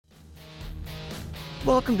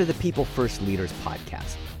Welcome to the People First Leaders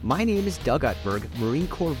podcast. My name is Doug Utberg, Marine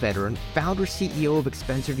Corps veteran, founder CEO of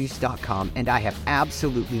ExpenseReduce.com, and I have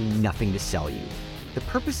absolutely nothing to sell you. The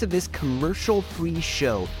purpose of this commercial-free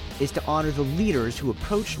show is to honor the leaders who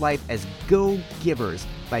approach life as go-givers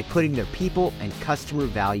by putting their people and customer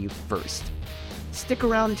value first. Stick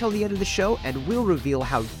around until the end of the show and we'll reveal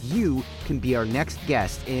how you can be our next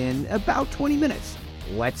guest in about 20 minutes.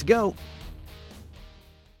 Let's go.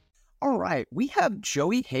 All right, we have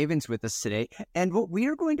Joey Havens with us today, and what we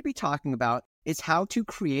are going to be talking about is how to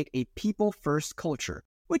create a people-first culture,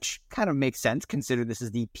 which kind of makes sense considering this is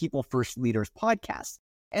the People First Leaders podcast.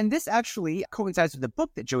 And this actually coincides with a book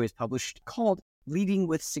that Joey has published called Leading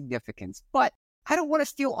with Significance. But I don't want to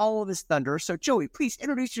steal all of his thunder, so Joey, please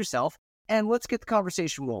introduce yourself, and let's get the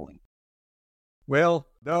conversation rolling. Well,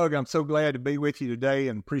 Doug, I'm so glad to be with you today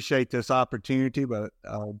and appreciate this opportunity. But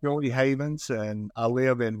Joey Havens, and I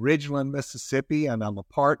live in Ridgeland, Mississippi, and I'm a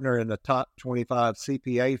partner in the top 25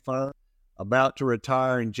 CPA firm, about to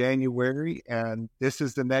retire in January. And this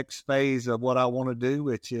is the next phase of what I want to do,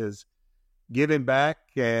 which is giving back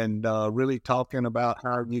and really talking about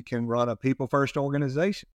how you can run a people-first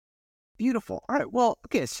organization. Beautiful. All right. Well,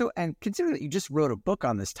 okay. So, and considering that you just wrote a book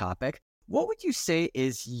on this topic, what would you say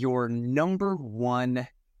is your number one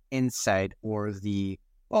insight or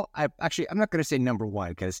I'm not going to say number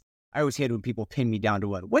one because I always hate when people pin me down to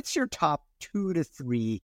one. What's your top 2 to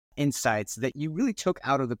 3 insights that you really took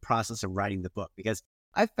out of the process of writing the book? Because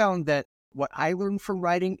I found that what I learned from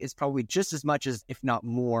writing is probably just as much as, if not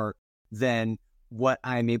more, than what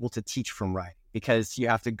I'm able to teach from writing, because you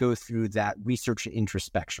have to go through that research and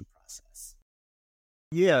introspection process.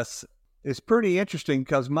 Yes. It's pretty interesting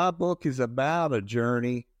because my book is about a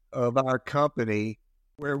journey of our company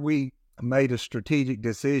where we made a strategic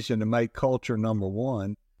decision to make culture number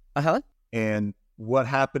one. And what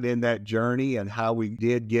happened in that journey and how we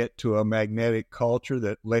did get to a magnetic culture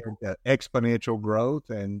that led to exponential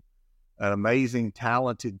growth and an amazing,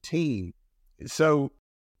 talented team. So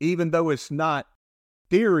even though it's not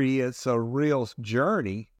theory, it's a real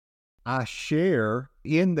journey. I share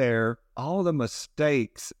in there all the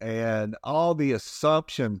mistakes and all the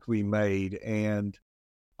assumptions we made and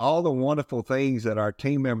all the wonderful things that our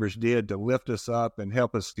team members did to lift us up and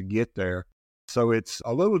help us to get there. So it's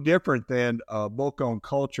a little different than a book on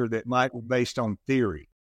culture that might be based on theory.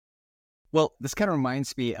 Well, this kind of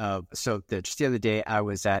reminds me of, just the other day, I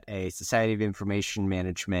was at a Society of Information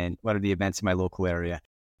Management, one of the events in my local area,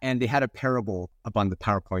 and they had a parable up on the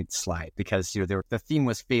PowerPoint slide because, the theme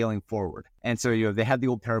was failing forward. And so, they had the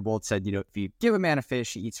old parable that said, if you give a man a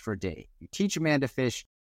fish, he eats for a day. You teach a man to fish,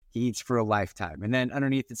 he eats for a lifetime. And then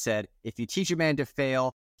underneath it said, if you teach a man to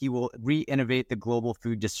fail, he will re-innovate the global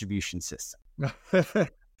food distribution system.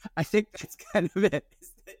 I think that's kind of it.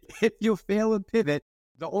 If you fail and pivot,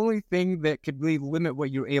 the only thing that could really limit what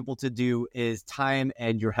you're able to do is time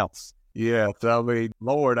and your health. Yeah. I mean,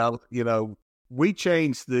 Lord, we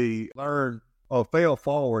changed the fail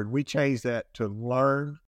forward. We changed that to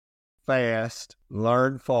learn fast,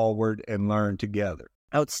 learn forward, and learn together.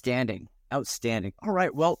 Outstanding. All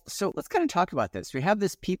right. Well, so let's kind of talk about this. We have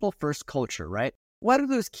this people first culture, right? What are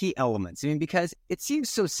those key elements? I mean, because it seems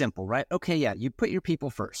so simple, right? Okay, yeah, you put your people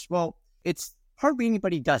first. Well, it's hardly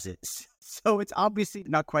anybody does it. So it's obviously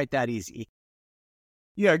not quite that easy.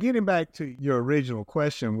 Yeah, getting back to your original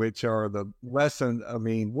question, which are the lessons,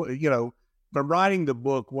 from writing the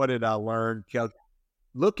book, what did I learn?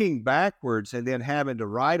 Looking backwards and then having to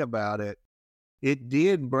write about it, it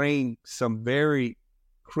did bring some very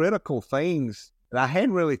critical things that I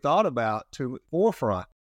hadn't really thought about to the forefront.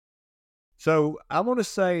 So I want to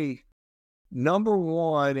say, number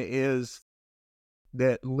one is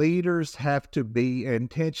that leaders have to be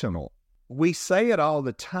intentional. We say it all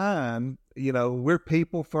the time, we're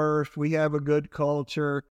people first, we have a good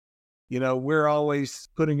culture. We're always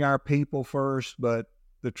putting our people first, but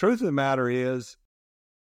the truth of the matter is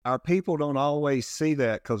our people don't always see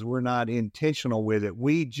that because we're not intentional with it.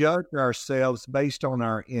 We judge ourselves based on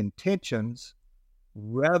our intentions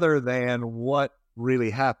rather than what really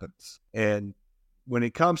happens. And when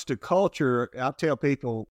it comes to culture, I tell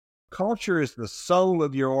people, culture is the soul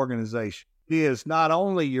of your organization. It is not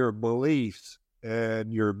only your beliefs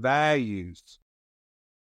and your values,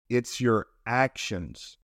 it's your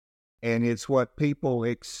actions. And it's what people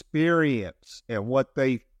experience and what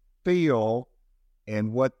they feel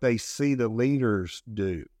and what they see the leaders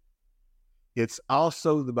do. It's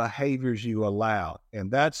also the behaviors you allow. And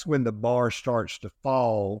that's when the bar starts to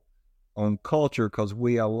fall on culture, because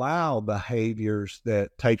we allow behaviors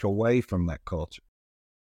that take away from that culture.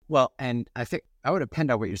 Well, and I think I would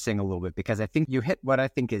append on what you're saying a little bit, because I think you hit what I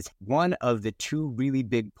think is one of the two really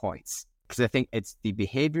big points. Because I think it's the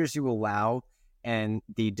behaviors you allow and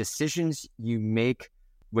the decisions you make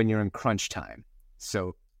when you're in crunch time.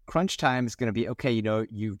 So crunch time is going to be, okay,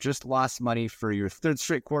 you've just lost money for your third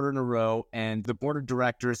straight quarter in a row, and the board of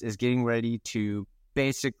directors is getting ready to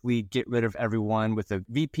basically get rid of everyone with a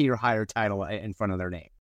VP or higher title in front of their name.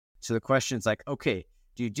 So the question is like, okay,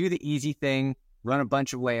 do you do the easy thing, run a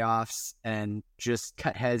bunch of layoffs and just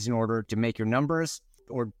cut heads in order to make your numbers?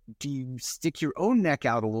 Or do you stick your own neck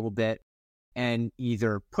out a little bit and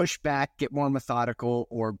either push back, get more methodical,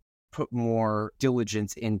 or put more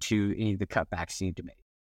diligence into any of the cutbacks you need to make?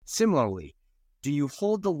 Similarly, do you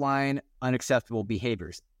hold the line unacceptable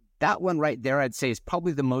behaviors? That one right there, I'd say, is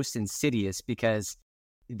probably the most insidious, because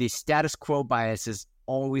the status quo bias is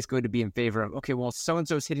always going to be in favor of, okay, well,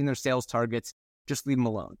 so-and-so is hitting their sales targets, just leave them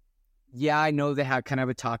alone. Yeah, I know they have kind of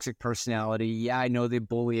a toxic personality. Yeah, I know they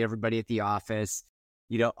bully everybody at the office.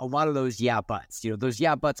 A lot of those yeah buts, those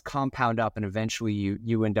yeah buts compound up, and eventually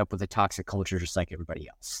you end up with a toxic culture just like everybody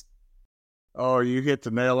else. Oh, you hit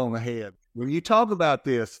the nail on the head. When you talk about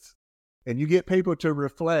this and you get people to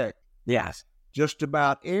reflect, yes, just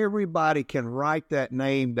about everybody can write that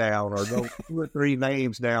name down, or those 2 or 3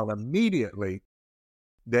 names down immediately,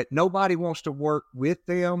 that nobody wants to work with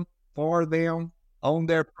them, for them, on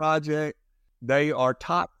their project. They are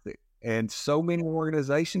toxic. And so many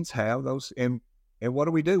organizations have those. And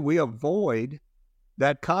what do? We avoid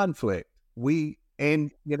that conflict.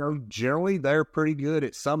 Generally they're pretty good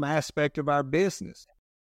at some aspect of our business.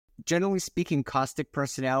 Generally speaking, caustic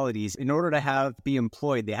personalities, in order to be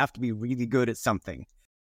employed, they have to be really good at something.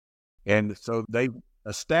 And so they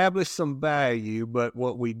establish some value, but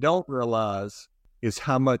what we don't realize is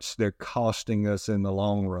how much they're costing us in the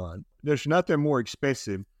long run. There's nothing more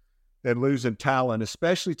expensive than losing talent,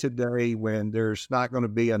 especially today when there's not going to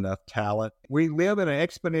be enough talent. We live in an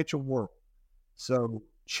exponential world. So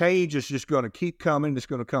change is just going to keep coming. It's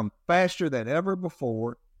going to come faster than ever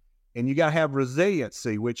before. And you got to have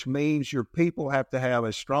resiliency, which means your people have to have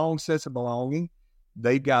a strong sense of belonging.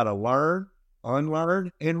 They've got to learn,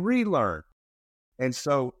 unlearn, and relearn. And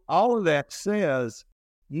so all of that says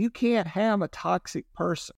you can't have a toxic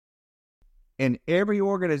person. In every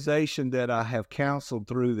organization that I have counseled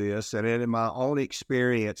through this, and in my own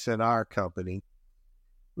experience in our company,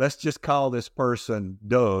 let's just call this person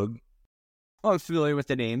Doug. I'm familiar with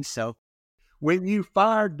the name, so. When you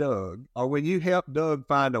fire Doug, or when you help Doug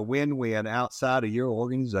find a win-win outside of your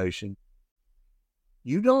organization,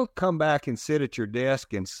 you don't come back and sit at your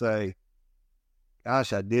desk and say,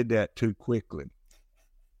 gosh, I did that too quickly.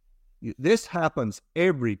 This happens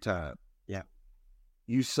every time. Yeah.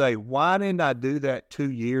 You say, why didn't I do that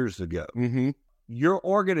 2 years ago? Mm-hmm. Your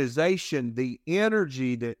organization, the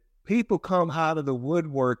energy that people come out of the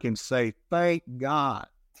woodwork and say, thank God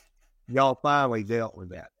y'all finally dealt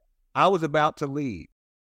with that. I was about to leave.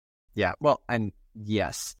 Yeah, well, and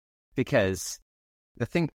yes, because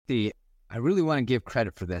I really want to give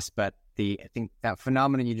credit for this, but I think that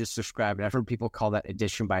phenomenon you just described, I've heard people call that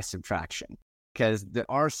addition by subtraction, because there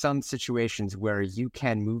are some situations where you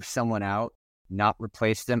can move someone out, not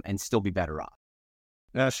replace them, and still be better off.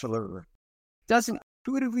 Absolutely. Doesn't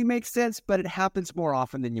intuitively make sense, but it happens more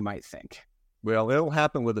often than you might think. Well, it'll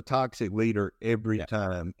happen with a toxic leader every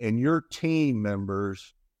time, and your team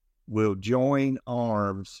members will join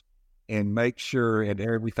arms and make sure that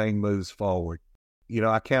everything moves forward.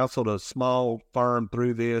 I counseled a small firm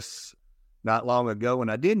through this not long ago, and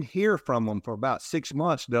I didn't hear from them for about 6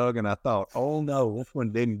 months, Doug, and I thought, oh no, this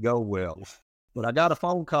one didn't go well. But I got a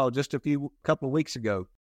phone call just a couple of weeks ago.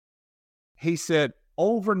 He said,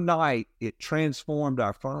 overnight, it transformed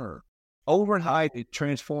our firm. Overnight, it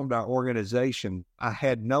transformed our organization. I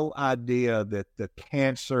had no idea that the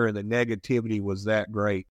cancer and the negativity was that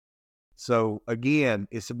great. So again,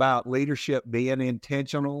 it's about leadership being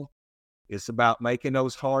intentional. It's about making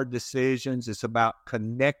those hard decisions. It's about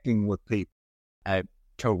connecting with people. I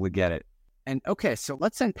totally get it. And okay, so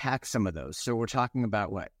let's unpack some of those. So we're talking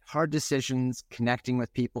about what? Hard decisions, connecting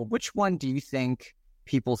with people. Which one do you think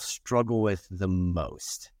people struggle with the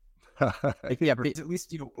most? Yeah, but at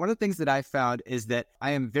least, one of the things that I found is that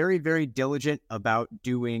I am very, very diligent about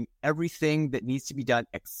doing everything that needs to be done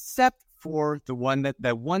except for the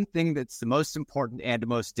one thing that's the most important and the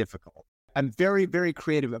most difficult. I'm very, very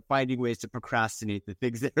creative at finding ways to procrastinate the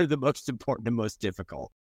things that are the most important and most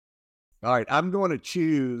difficult. All right, I'm going to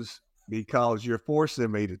choose because you're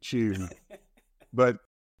forcing me to choose. But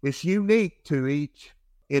it's unique to each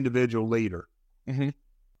individual leader. Mm-hmm.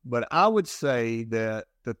 But I would say that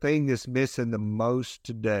the thing that's missing the most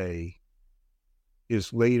today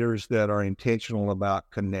is leaders that are intentional about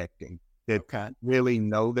connecting, that really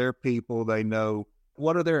know their people. They know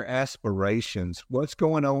what are their aspirations, what's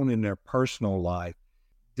going on in their personal life.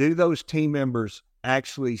 Do those team members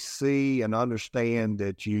actually see and understand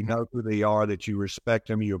that you know who they are, that you respect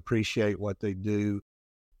them, you appreciate what they do,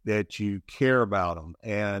 that you care about them?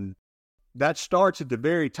 And that starts at the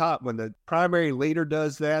very top. When the primary leader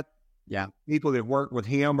does that, people that work with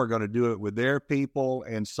him are going to do it with their people,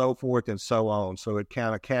 and so forth and so on. So it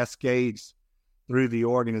kind of cascades through the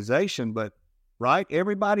organization. But, right,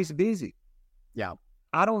 everybody's busy. Yeah.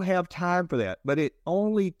 I don't have time for that. But it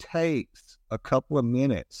only takes a couple of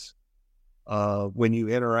minutes when you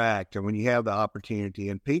interact and when you have the opportunity.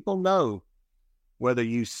 And people know whether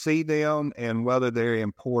you see them and whether they're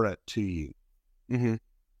important to you. Mm-hmm.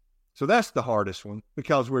 So that's the hardest one,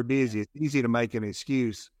 because we're busy. It's easy to make an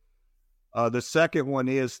excuse. The second one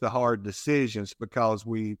is the hard decisions, because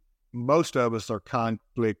most of us are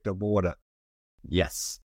conflict avoidant.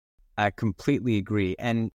 Yes, I completely agree.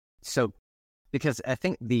 And so, because I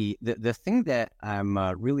think the thing that I'm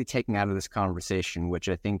really taking out of this conversation, which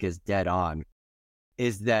I think is dead on,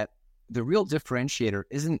 is that the real differentiator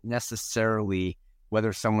isn't necessarily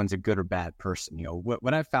whether someone's a good or bad person. You know,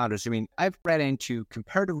 what I've found is, I've read into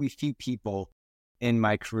comparatively few people in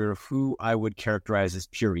my career who I would characterize as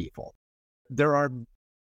pure evil. There are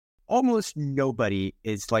almost nobody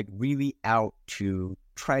is like really out to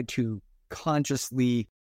try to consciously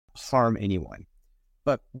harm anyone.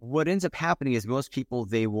 But what ends up happening is most people,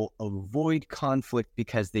 they will avoid conflict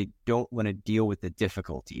because they don't want to deal with the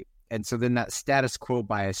difficulty. And so then that status quo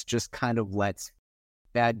bias just kind of lets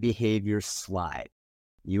bad behavior slide.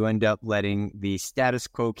 You end up letting the status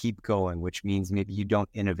quo keep going, which means maybe you don't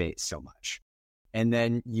innovate so much. And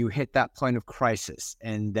then you hit that point of crisis,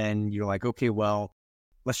 and then you're like, okay, well,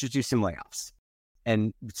 let's just do some layoffs.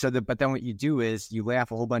 And so but then what you do is you lay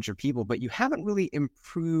off a whole bunch of people, but you haven't really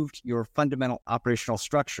improved your fundamental operational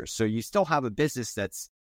structure. So you still have a business that's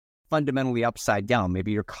fundamentally upside down.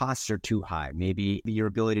 Maybe your costs are too high. Maybe your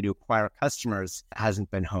ability to acquire customers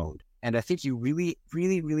hasn't been honed. And I think you really,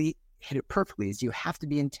 really, really hit it perfectly. Is you have to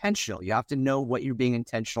be intentional. You have to know what you're being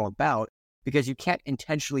intentional about, because you can't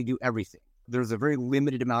intentionally do everything. There's a very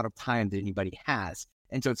limited amount of time that anybody has.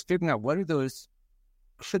 And so it's figuring out what are those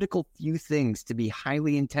critical few things to be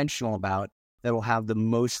highly intentional about that will have the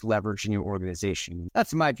most leverage in your organization.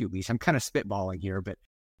 That's my view, at least. I'm kind of spitballing here, but...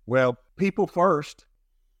 Well, people first,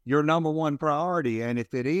 your number one priority. And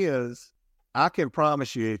if it is, I can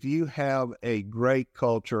promise you, if you have a great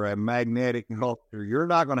culture, a magnetic culture, you're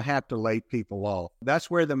not going to have to lay people off.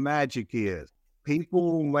 That's where the magic is.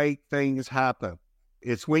 People make things happen.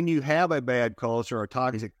 It's when you have a bad culture or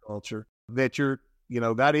toxic culture that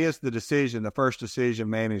that is the decision, the first decision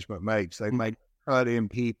management makes. They make cut in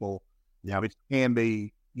people, which can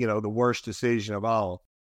be, the worst decision of all.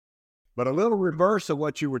 But a little reverse of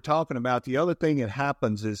what you were talking about, the other thing that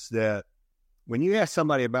happens is that when you ask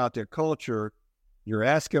somebody about their culture, you're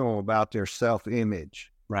asking them about their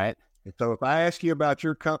self-image. Right. And so if I ask you about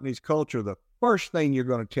your company's culture, the first thing you're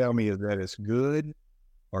going to tell me is that it's good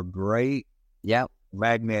or great,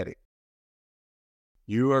 magnetic.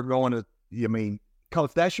 You are going to,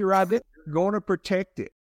 because that's your identity, you're going to protect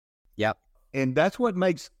it. Yep. And that's what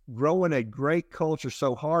makes growing a great culture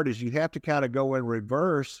so hard, is you have to kind of go in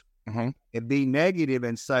reverse and be negative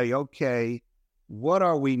and say, okay, what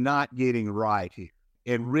are we not getting right here?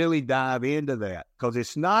 And really dive into that. Because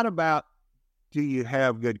it's not about, do you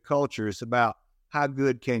have good culture? It's about, how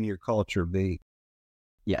good can your culture be?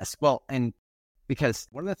 Yes. Well, and because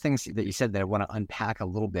one of the things that you said that I want to unpack a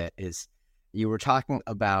little bit is you were talking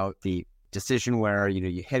about the decision where,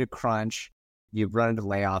 you hit a crunch, you've run into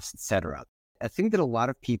layoffs, etc. A thing that a lot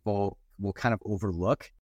of people will kind of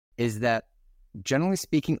overlook is that, generally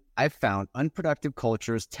speaking, I've found unproductive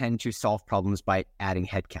cultures tend to solve problems by adding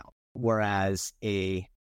headcount, whereas a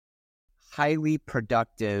highly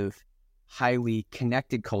productive, highly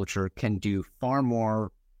connected culture can do far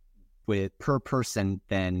more with per person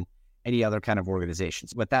than any other kind of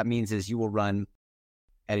organizations. What that means is you will run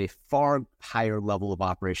at a far higher level of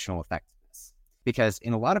operational effectiveness. Because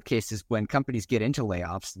in a lot of cases, when companies get into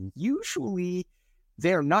layoffs, usually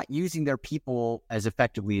they're not using their people as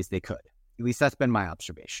effectively as they could. At least that's been my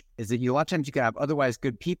observation, is that a lot of times you can have otherwise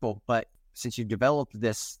good people, but since you've developed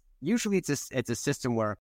this, usually it's a system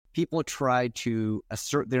where people try to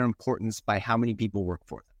assert their importance by how many people work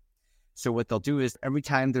for them. So what they'll do is every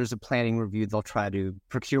time there's a planning review, they'll try to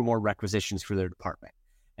procure more requisitions for their department,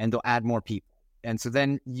 and they'll add more people. And so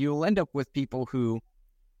then you'll end up with people who,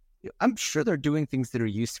 I'm sure they're doing things that are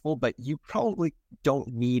useful, but you probably don't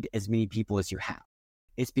need as many people as you have.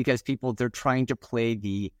 It's because they're trying to play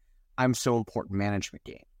the I'm so important management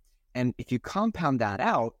game. And if you compound that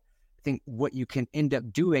out, I think what you can end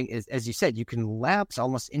up doing is, as you said, you can lapse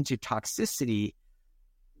almost into toxicity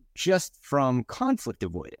just from conflict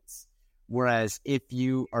avoidance. Whereas if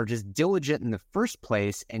you are just diligent in the first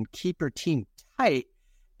place and keep your team tight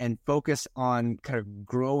and focus on kind of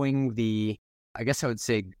growing the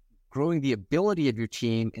ability of your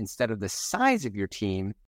team instead of the size of your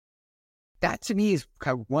team, that to me is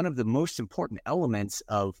kind of one of the most important elements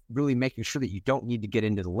of really making sure that you don't need to get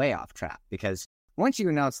into the layoff trap. Because once you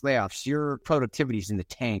announce layoffs, your productivity is in the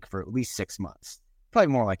tank for at least 6 months, probably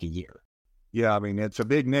more like a year. Yeah, I mean, it's a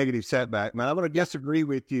big negative setback. Man, I'm going to disagree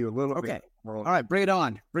with you a little bit. All right, bring it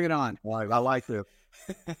on. I like this.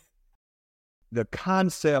 The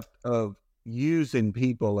concept of using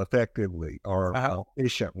people effectively or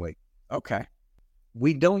efficiently. Okay.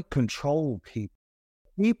 We don't control people.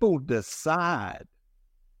 People decide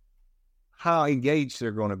how engaged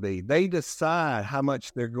they're going to be. They decide how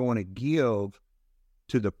much they're going to give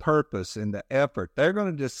to the purpose and the effort. They're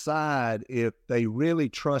going to decide if they really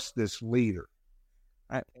trust this leader.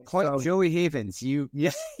 Joey Havens, you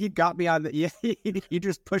got me on the, you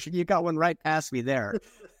just pushed, you got one right past me there.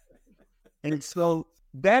 And so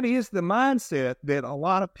that is the mindset that a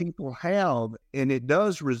lot of people have, and it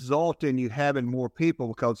does result in you having more people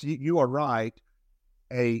because you are right.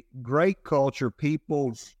 A great culture,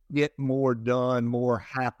 people get more done, more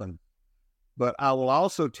happen. But I will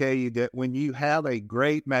also tell you that when you have a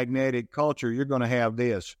great magnetic culture, you're going to have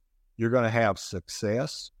this. You're going to have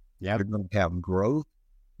success. Yep. You're going to have growth.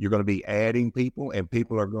 You're going to be adding people, and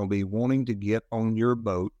people are going to be wanting to get on your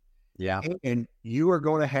boat. Yeah. And you are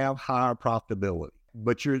going to have higher profitability.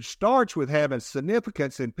 But it starts with having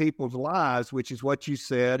significance in people's lives, which is what you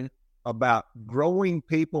said about growing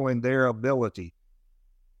people in their ability.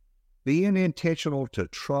 Being intentional to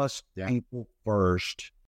trust people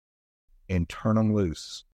first and turn them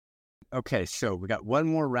loose. Okay, so we got one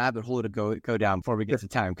more rabbit hole to go down before we get to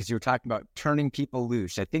time, because you were talking about turning people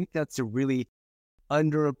loose. I think that's a really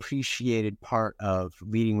underappreciated part of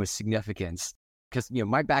leading with significance, because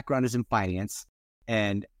my background is in finance,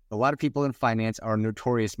 and a lot of people in finance are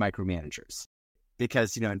notorious micromanagers.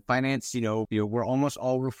 Because in finance, we're almost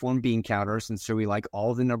all reformed bean counters, and so we like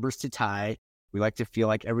all the numbers to tie. We like to feel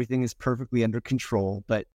like everything is perfectly under control,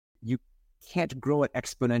 but you can't grow at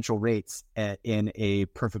exponential rates in a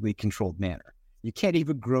perfectly controlled manner. You can't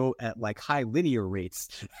even grow at like high linear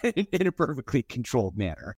rates in a perfectly controlled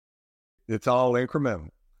manner. It's all incremental.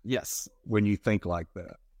 Yes. When you think like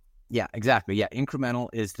that. Yeah, exactly. Yeah, incremental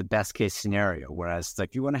is the best case scenario. Whereas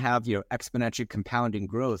like you want to have, exponential compounding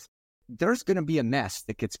growth, there's going to be a mess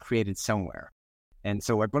that gets created somewhere. And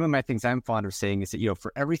so like one of my things I'm fond of saying is that,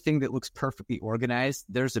 for everything that looks perfectly organized,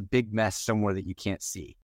 there's a big mess somewhere that you can't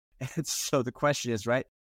see. And so the question is, right,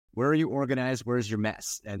 where are you organized? Where's your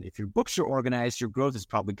mess? And if your books are organized, your growth is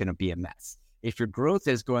probably going to be a mess. If your growth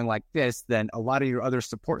is going like this, then a lot of your other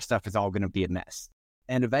support stuff is all going to be a mess.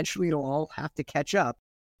 And eventually it'll all have to catch up.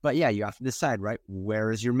 But yeah, you have to decide, right,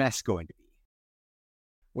 where is your mess going to be?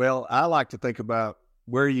 Well, I like to think about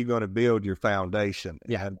where are you going to build your foundation?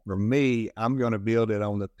 Yeah. And for me, I'm going to build it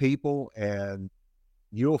on the people, and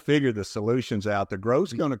you'll figure the solutions out. The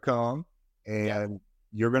growth's going to come, and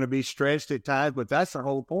you're going to be stretched at times, but that's the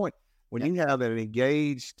whole point. When you have an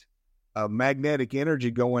engaged magnetic energy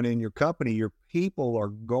going in your company, your people are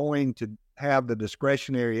going to have the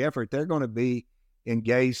discretionary effort. They're going to be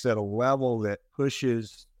engaged at a level that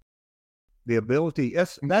pushes the ability.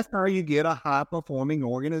 That's how you get a high-performing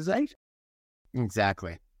organization.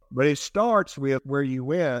 Exactly. But it starts with where you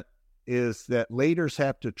went, is that leaders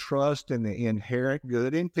have to trust in the inherent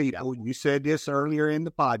good in people. You said this earlier in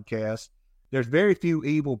the podcast. There's very few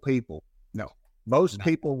evil people. No. Most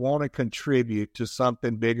people want to contribute to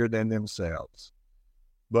something bigger than themselves.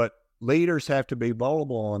 But leaders have to be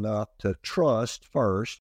vulnerable enough to trust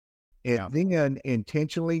first, and then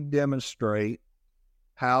intentionally demonstrate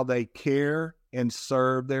how they care and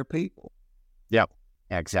serve their people. Yep,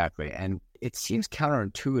 exactly. And it seems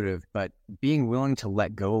counterintuitive, but being willing to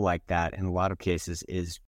let go like that in a lot of cases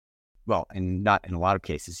is, and not in a lot of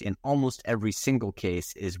cases, in almost every single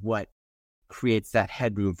case is what creates that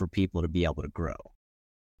headroom for people to be able to grow.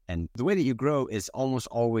 And the way that you grow is almost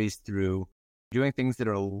always through doing things that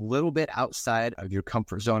are a little bit outside of your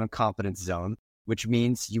comfort zone and confidence zone, which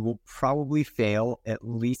means you will probably fail at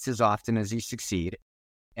least as often as you succeed.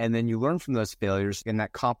 And then you learn from those failures, and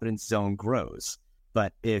that confidence zone grows.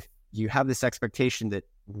 But if you have this expectation that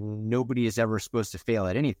nobody is ever supposed to fail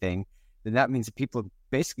at anything, then that means that people are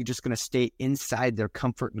basically just going to stay inside their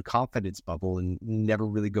comfort and confidence bubble and never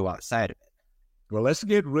really go outside of it. Well, let's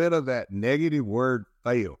get rid of that negative word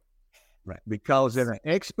fail. Right. Because in an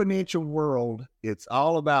exponential world, it's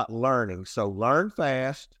all about learning. So learn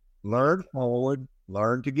fast, learn forward,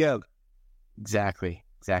 learn together. Exactly.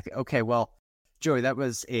 Okay, well, Joey, that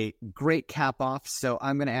was a great cap off. So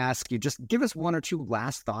I'm going to ask you, just give us one or two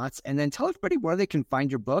last thoughts and then tell everybody where they can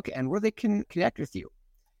find your book and where they can connect with you.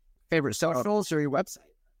 Favorite socials or your website?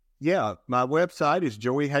 Yeah, my website is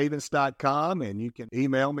joeyhavens.com, and you can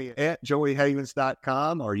email me at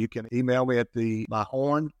joeyhavens.com, or you can email me at my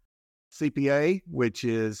Horn CPA, which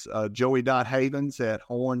is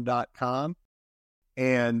joey.havens@horn.com.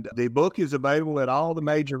 And the book is available at all the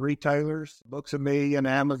major retailers, Books A Million,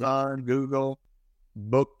 Amazon, Google,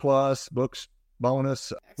 Book Plus, Books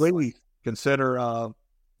Bonus. Please consider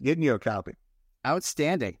getting you a copy.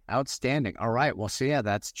 Outstanding. All right. Well, so yeah,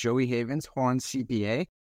 that's Joey Havens, Horn CPA,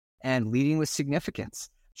 and Leading with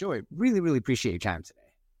Significance. Joey, really, really appreciate your time today.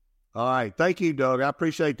 All right. Thank you, Doug. I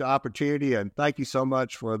appreciate the opportunity, and thank you so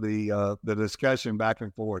much for the discussion back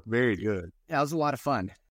and forth. Very good. Yeah, it was a lot of fun.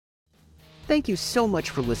 Thank you so much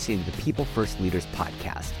for listening to the People First Leaders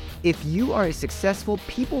podcast. If you are a successful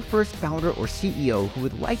People First founder or CEO who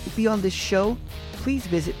would like to be on this show, please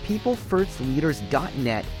visit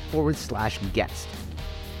peoplefirstleaders.net/guest.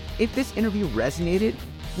 If this interview resonated,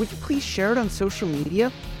 would you please share it on social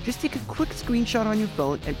media? Just take a quick screenshot on your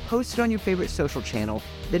phone and post it on your favorite social channel,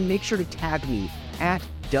 then make sure to tag me at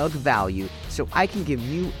Doug Value so I can give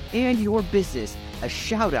you and your business a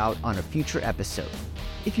shout out on a future episode.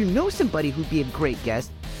 If you know somebody who'd be a great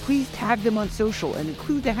guest, please tag them on social and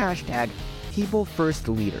include the hashtag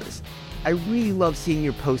PeopleFirstLeaders. I really love seeing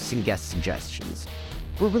your posts and guest suggestions.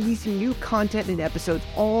 We're releasing new content and episodes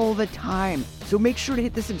all the time, so make sure to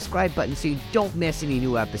hit the subscribe button so you don't miss any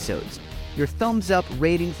new episodes. Your thumbs up,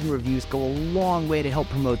 ratings, and reviews go a long way to help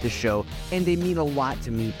promote the show, and they mean a lot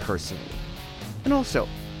to me personally. And also,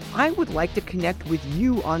 I would like to connect with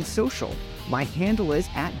you on social. My handle is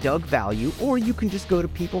 @DougValue, or you can just go to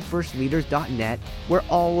peoplefirstleaders.net where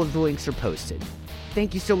all of the links are posted.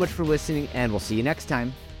 Thank you so much for listening, and we'll see you next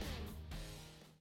time.